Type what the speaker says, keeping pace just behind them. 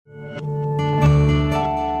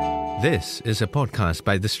This is a podcast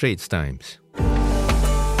by The Straits Times.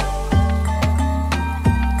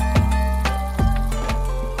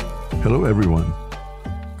 Hello, everyone.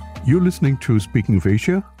 You're listening to Speaking of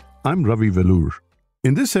Asia. I'm Ravi Veloor.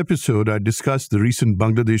 In this episode, I discuss the recent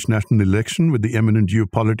Bangladesh national election with the eminent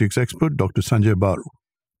geopolitics expert, Dr. Sanjay Baru.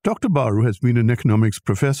 Dr. Baru has been an economics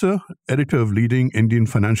professor, editor of leading Indian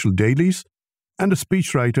financial dailies, and a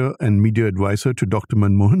speechwriter and media advisor to Dr.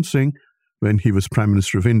 Manmohan Singh when he was Prime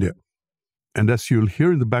Minister of India. And as you'll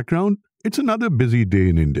hear in the background, it's another busy day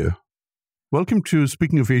in India. Welcome to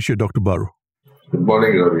Speaking of Asia, Dr. Baru. Good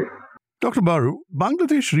morning, Ravi. Dr. Baru,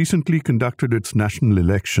 Bangladesh recently conducted its national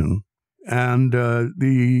election, and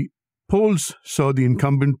the polls saw the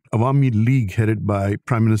incumbent Awami League headed by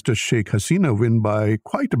Prime Minister Sheikh Hasina win by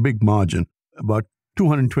quite a big margin, about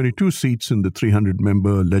 222 seats in the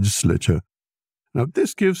 300-member legislature. Now,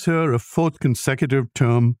 this gives her a fourth consecutive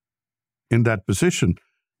term in that position.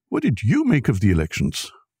 What did you make of the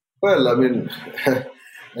elections? Well,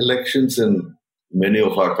 elections in many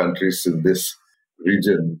of our countries in this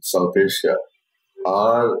region, South Asia,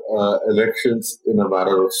 are elections in a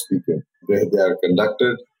manner of speaking. They are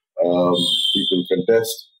conducted, people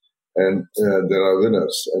contest, and there are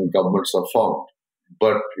winners, and governments are formed.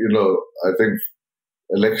 But, I think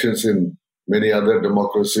elections in many other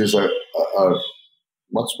democracies are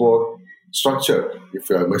much more structured,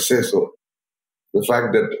 if I may say so. The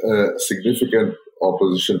fact that significant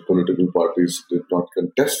opposition political parties did not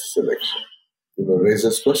contest this election,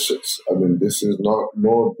 raises questions. This is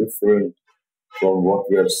no different from what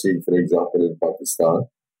we are seeing, for example, in Pakistan.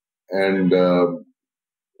 And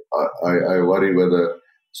I worry whether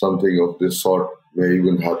something of this sort may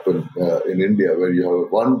even happen in India, where you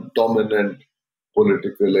have one dominant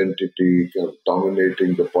political entity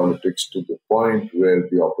dominating the politics to the point where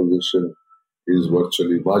the opposition is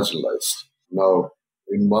virtually marginalized. Now,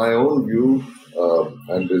 in my own view,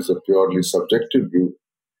 and is a purely subjective view,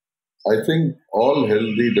 I think all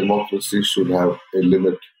healthy democracies should have a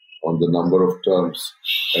limit on the number of terms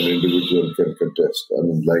an individual can contest.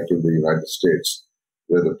 Like in the United States,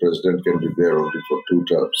 where the president can be there only for 2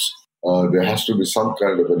 terms. There has to be some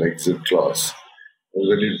kind of an exit clause. And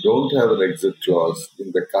when you don't have an exit clause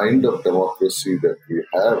in the kind of democracy that we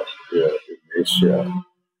have here in Asia,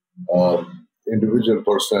 individual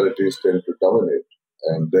personalities tend to dominate.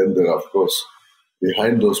 And then there are, of course,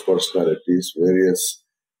 behind those personalities, various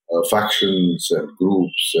factions and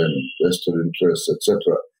groups and vested interests, etc.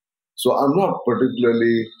 So I'm not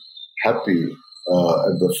particularly happy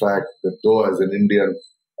at the fact that, though as an Indian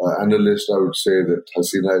analyst, I would say that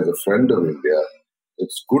Hasina is a friend of India.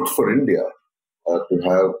 It's good for India to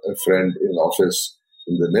have a friend in office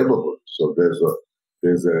in the neighborhood. So there's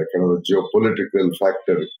a kind of a geopolitical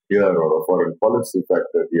factor here, or a foreign policy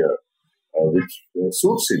factor here, which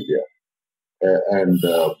suits India. And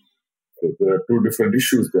there are 2 different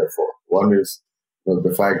issues, therefore. One is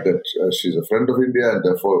the fact that she's a friend of India, and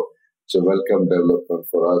therefore it's a welcome development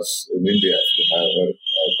for us in India to have her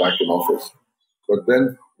back in office. But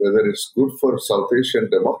then, whether it's good for South Asian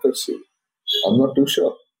democracy, I'm not too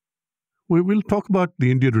sure. We will talk about the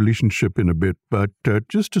India relationship in a bit, but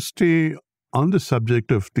just to stay on the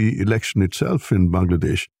subject of the election itself in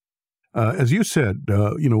Bangladesh, as you said,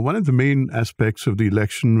 one of the main aspects of the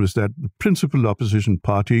election was that the principal opposition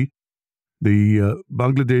party, the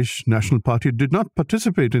Bangladesh National Party, did not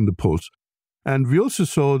participate in the polls. And we also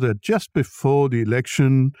saw that just before the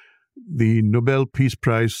election, the Nobel Peace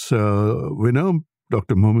Prize winner,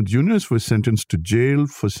 Dr. Muhammad Yunus, was sentenced to jail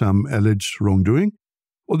for some alleged wrongdoing,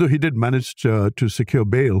 although he did manage to secure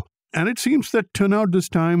bail. And it seems that turnout this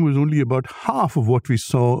time was only about half of what we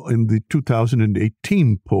saw in the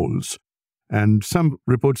 2018 polls. And some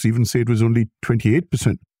reports even say it was only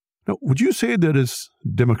 28%. Now, would you say there is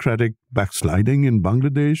democratic backsliding in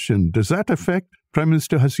Bangladesh? And does that affect Prime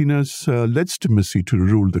Minister Hasina's legitimacy to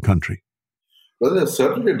rule the country? Well, there's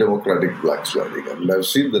certainly democratic backsliding. I've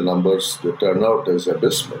seen the numbers. The turnout is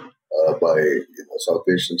abysmal by South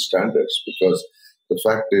Asian standards, because the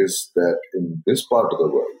fact is that in this part of the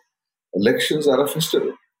world, elections are a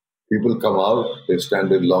festival. People come out, they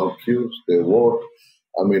stand in long queues, they vote.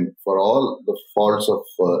 For all the faults of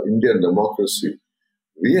Indian democracy,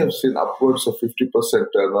 we have seen upwards of 50%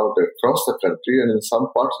 turnout across the country, and in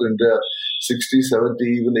some parts of India, 60, 70,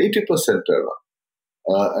 even 80%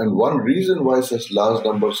 turnout. And one reason why such large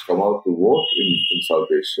numbers come out to vote in South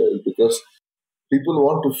Asia is because people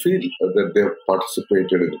want to feel that they have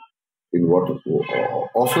participated in what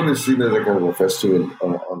often is seen as a kind of a festival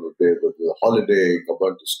on the day. There's a holiday,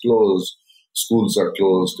 government is closed, schools are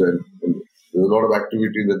closed, and there's a lot of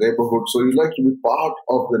activity in the neighborhood. So you like to be part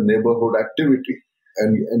of the neighborhood activity.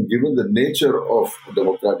 And given the nature of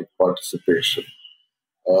democratic participation,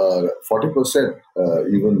 40%,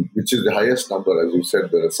 even, which is the highest number, as you said,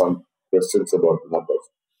 there are some questions about the numbers.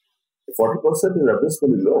 40% is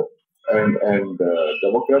abysmally low. And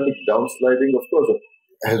democratic downsliding, of course,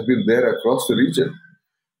 has been there across the region.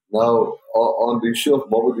 Now, on the issue of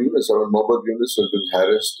Mohammad Yunus, Mohammad Yunus has been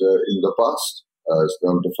harassed in the past. It's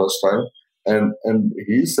not the first time. And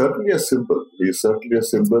he is certainly a symbol. He is certainly a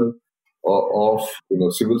symbol of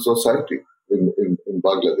civil society in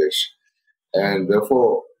Bangladesh. And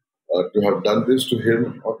therefore, to have done this to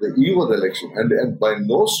him on the eve of the election, and by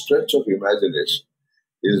no stretch of imagination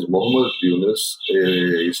is Mohammad Yunus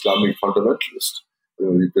a Islamic fundamentalist.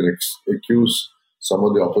 You can accuse some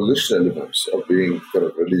of the opposition elements of being kind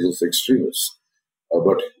of religious extremists.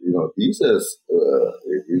 But he's a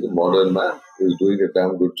modern man. He's doing a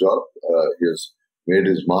damn good job. He has made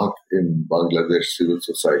his mark in Bangladesh civil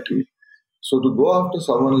society. So to go after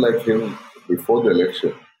someone like him before the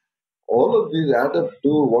election, all of these add up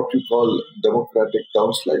to what you call democratic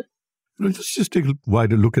downslide. Let's just take a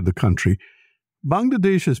wider look at the country.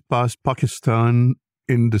 Bangladesh has passed Pakistan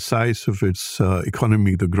in the size of its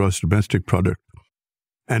economy, the gross domestic product.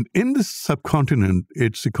 And in the subcontinent,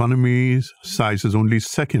 its economy's size is only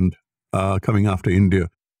second, coming after India.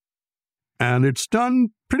 And it's done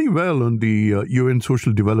pretty well on the UN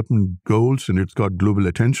Social Development Goals, and it's got global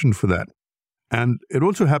attention for that. And it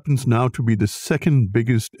also happens now to be the second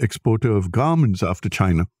biggest exporter of garments after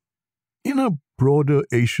China. In a broader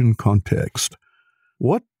Asian context,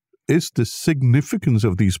 what is the significance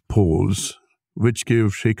of these polls which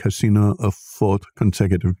give Sheikh Hasina a fourth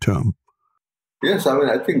consecutive term? Yes,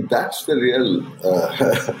 I think that's the real,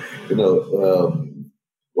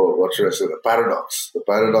 what should I say, the paradox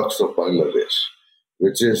of Bangladesh,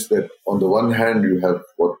 which is that on the one hand, you have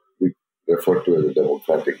what we refer to as a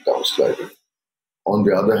democratic downsliding. On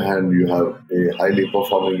the other hand, you have a highly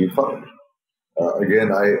performing economy.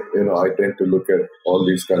 Again, I tend to look at all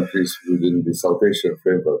these countries within the South Asian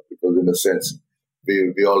framework because, in a sense,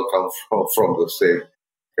 we all come from the same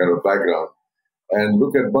kind of background. And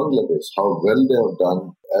look at Bangladesh, how well they have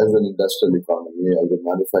done as an industrial economy, as a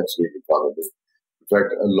manufacturing economy. In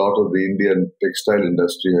fact, a lot of the Indian textile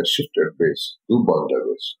industry has shifted base to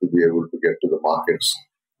Bangladesh to be able to get to the markets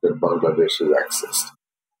that Bangladesh has accessed.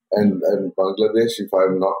 And Bangladesh, if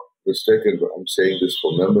I'm not mistaken, I'm saying this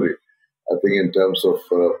from memory, I think in terms of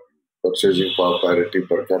purchasing power parity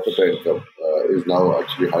per capita income is now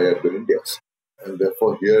actually higher than India's. And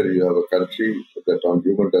therefore, here you have a country that on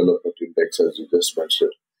Human Development Index, as you just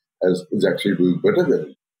mentioned, is actually doing better than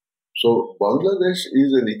India. So Bangladesh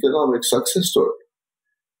is an economic success story.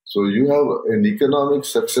 So you have an economic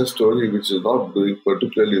success story which is not doing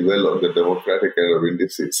particularly well on the democratic kind of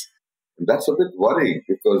indices. And that's a bit worrying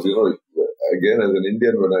because, again, as an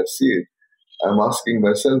Indian, when I see it, I'm asking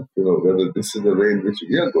myself, whether this is the way in which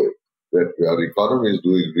we are going, that our economy is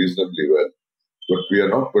doing reasonably well, but we are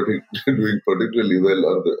not doing particularly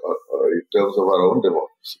well in terms of our own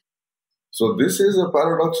democracy. So this is a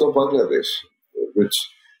paradox of Bangladesh, which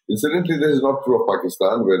incidentally this is not true of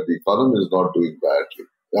Pakistan, where the economy is not doing badly.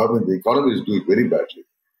 The economy is doing very badly,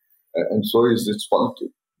 and so is its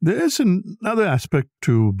polity. There is another aspect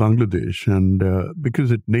to Bangladesh, and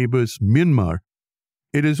because it neighbors Myanmar,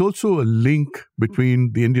 it is also a link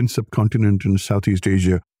between the Indian subcontinent and Southeast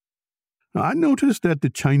Asia. Now, I noticed that the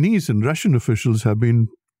Chinese and Russian officials have been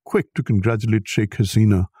quick to congratulate Sheikh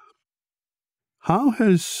Hasina. How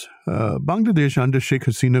has Bangladesh under Sheikh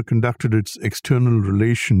Hasina conducted its external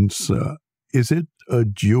relations? Is it a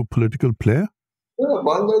geopolitical player? Yeah,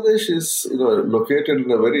 Bangladesh is located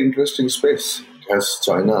in a very interesting space. It has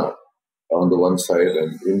China on the one side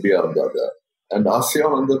and India on the other, and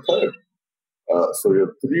ASEAN on the third. So you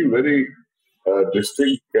have three very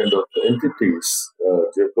distinct kind of entities,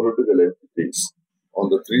 geopolitical entities, on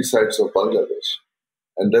the three sides of Bangladesh.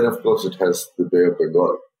 And then, of course, it has the Bay of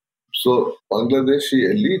Bengal. So Bangladeshi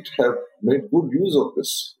elite have made good use of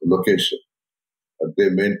this location. They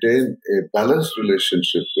maintain a balanced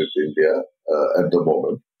relationship with India at the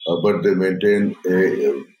moment, but they maintain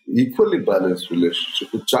a equally balanced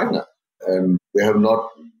relationship with China. And they have not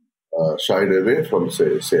shied away from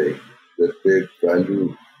saying that they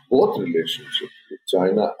value both relationships with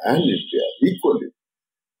China and India equally,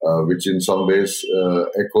 which in some ways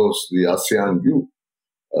echoes the ASEAN view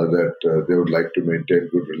that they would like to maintain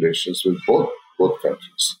good relations with both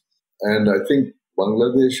countries. And I think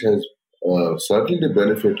Bangladesh has certainly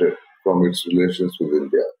benefited from its relations with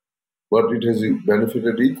India, but it has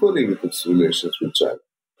benefited equally with its relations with China.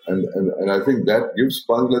 And I think that gives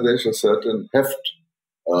Bangladesh a certain heft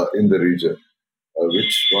in the region.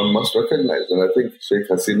 which one must recognize. And I think Sheikh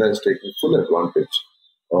Hasina is taking full advantage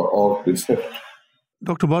of this heft.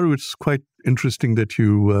 Dr. Baru, it's quite interesting that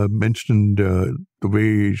you mentioned the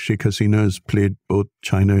way Sheikh Hasina has played both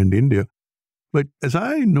China and India. But as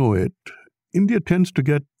I know it, India tends to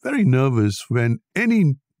get very nervous when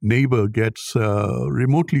any neighbor gets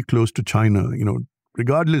remotely close to China,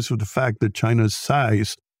 regardless of the fact that China's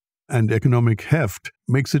size and economic heft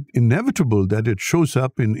makes it inevitable that it shows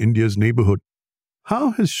up in India's neighborhood.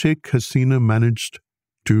 How has Sheikh Hasina managed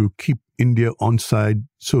to keep India on side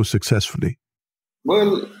so successfully?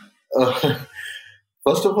 Well,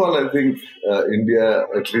 first of all, I think India,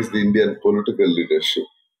 at least the Indian political leadership,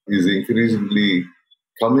 is increasingly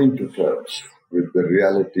coming to terms with the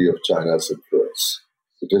reality of China's influence.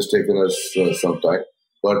 It has taken us some time,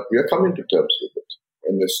 but we are coming to terms with it.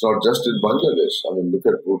 And it's not just in Bangladesh. I mean, look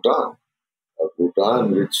at Bhutan.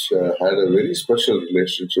 Bhutan, which had a very special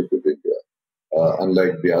relationship with India,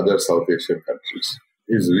 unlike the other South Asian countries,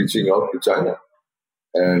 is reaching out to China.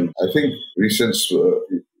 And I think recent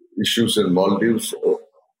issues in Maldives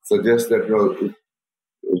suggest that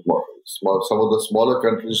some of the smaller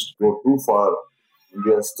countries go too far.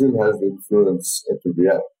 India still has the influence to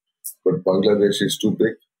react. But Bangladesh is too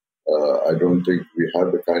big. I don't think we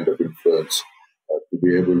have the kind of influence to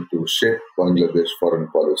be able to shape Bangladesh foreign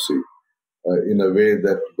policy in a way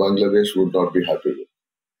that Bangladesh would not be happy with.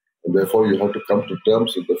 And therefore, you have to come to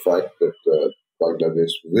terms with the fact that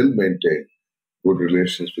Bangladesh will maintain good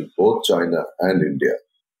relations with both China and India.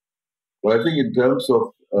 But I think in terms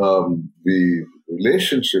of the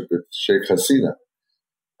relationship with Sheikh Hasina,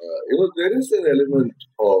 there is an element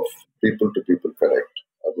of people-to-people connect.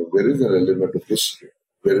 I mean, there is an element of history.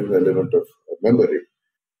 There is an element of memory.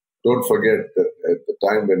 Don't forget that at the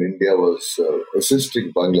time when India was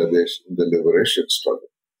assisting Bangladesh in the liberation struggle,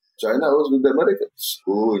 China was with the Americans,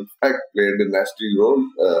 who in fact played a nasty role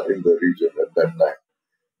in the region at that time,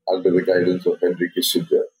 under the guidance of Henry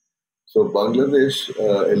Kissinger. So Bangladesh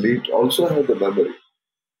elite also had the memory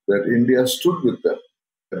that India stood with them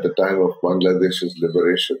at the time of Bangladesh's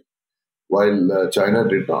liberation, while China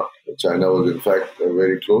did not. China was in fact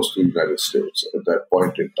very close to the United States at that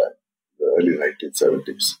point in time, the early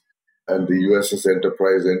 1970s. And the USS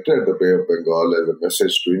Enterprise entered the Bay of Bengal as a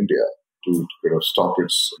message to India to stop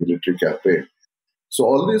its military campaign. So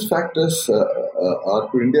all these factors are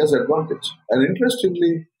to India's advantage. And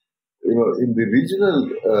interestingly, in the regional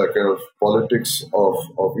politics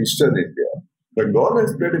of Eastern India, Bengal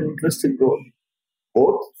has played an interesting role.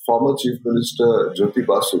 Both former Chief Minister Jyoti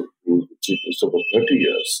Basu, who was the Chief Minister for 30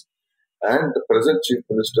 years, and the present Chief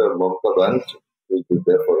Minister Mamata Banerjee, who has been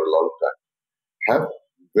there for a long time, have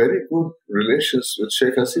very good relations with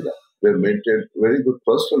Sheikh Hasina. They've maintained very good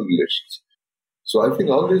personal relations. So I think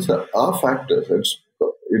all these are factors. And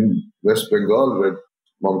in West Bengal, where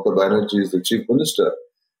Mamata Banerjee is the Chief Minister,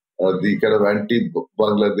 the kind of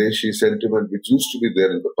anti-Bangladeshi sentiment which used to be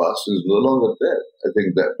there in the past is no longer there. I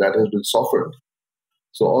think that has been softened.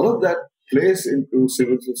 So all of that plays into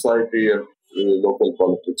civil society and local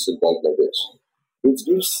politics in Bangladesh, which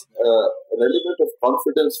gives an element of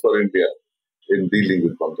confidence for India in dealing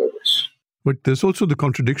with Bangladesh. But there's also the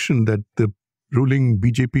contradiction that the ruling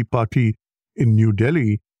BJP party in New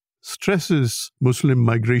Delhi stresses Muslim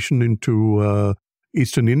migration into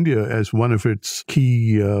Eastern India as one of its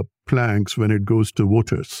key planks when it goes to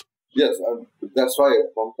voters. Yes, that's why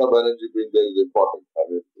Mamata Banerjee being there is important. I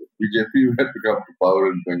mean, BJP had to come to power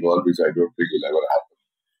in Bengal, which I don't think will ever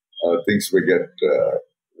happen. Things may get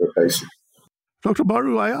dicey. Dr.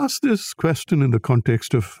 Baru, I asked this question in the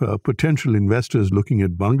context of potential investors looking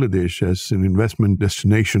at Bangladesh as an investment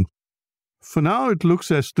destination. For now, it looks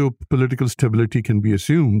as though political stability can be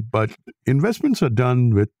assumed, but investments are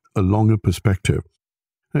done with a longer perspective.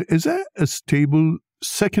 Is there a stable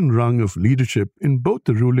second rung of leadership in both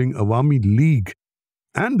the ruling Awami League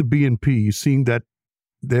and the BNP, seeing that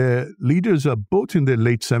their leaders are both in their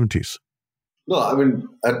late 70s? No, I mean,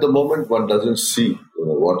 at the moment, one doesn't see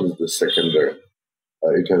what is the second rung.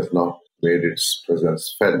 It has not made its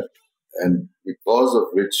presence felt. And because of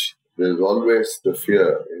which, there's always the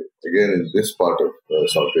fear, again, in this part of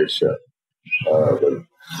South Asia,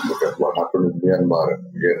 look at what happened in Myanmar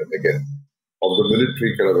again and again, of the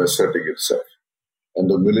military kind of asserting itself. And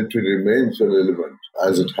the military remains an element,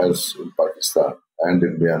 as it has in Pakistan and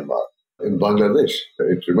in Myanmar. In Bangladesh,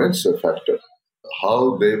 it remains a factor.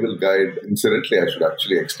 How they will guide, incidentally, I should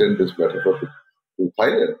actually extend this metaphor to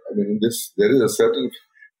Thailand. I mean, there is a certain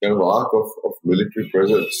kind of arc of military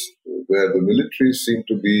presence where the military seem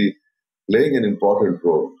to be playing an important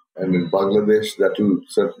role. And in Bangladesh, that will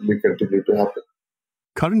certainly continue to happen.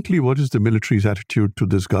 Currently, what is the military's attitude to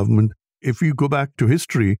this government? if you go back to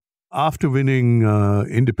history, after winning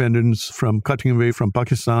independence from cutting away from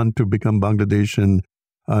Pakistan to become Bangladesh in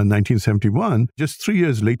 1971, just 3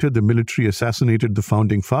 years later, the military assassinated the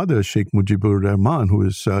founding father, Sheikh Mujibur Rahman, who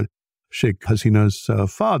is Sheikh Hasina's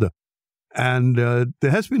father. And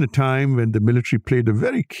there has been a time when the military played a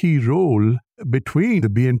very key role between the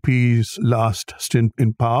BNP's last stint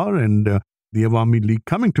in power and the Awami League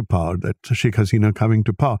coming to power, that Sheikh Hasina coming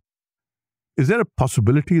to power. Is there a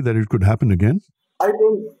possibility that it could happen again? I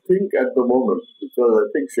don't think at the moment, because I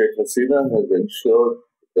think Sheikh Hasina has ensured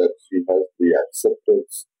that she has the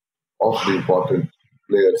acceptance of the important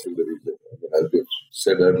players in the region. I mean, as you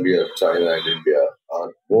said earlier, China and India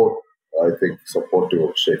are both, I think, supportive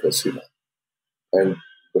of Sheikh Hasina. And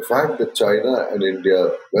the fact that China and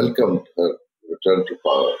India welcomed her return to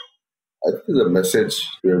power, I think is a message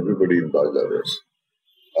to everybody in Bangladesh.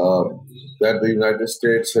 That the United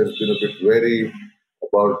States has been a bit wary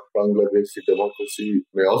about Bangladeshi democracy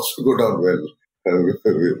may also go down well with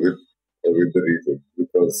the region,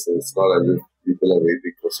 because it's not as if people are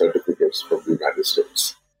waiting for certificates from the United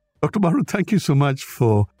States. Dr. Baru, thank you so much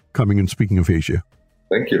for coming and Speaking of Asia.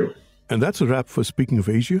 Thank you. And that's a wrap for Speaking of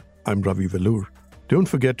Asia. I'm Ravi Veloor. Don't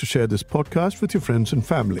forget to share this podcast with your friends and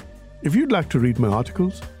family. If you'd like to read my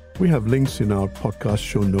articles, we have links in our podcast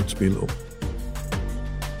show notes below.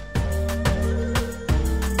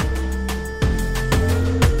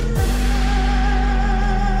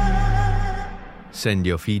 Send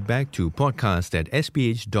your feedback to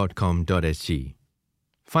podcast@sph.com.sg.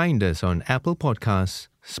 Find us on Apple Podcasts,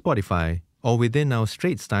 Spotify, or within our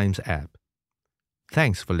Straits Times app.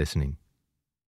 Thanks for listening.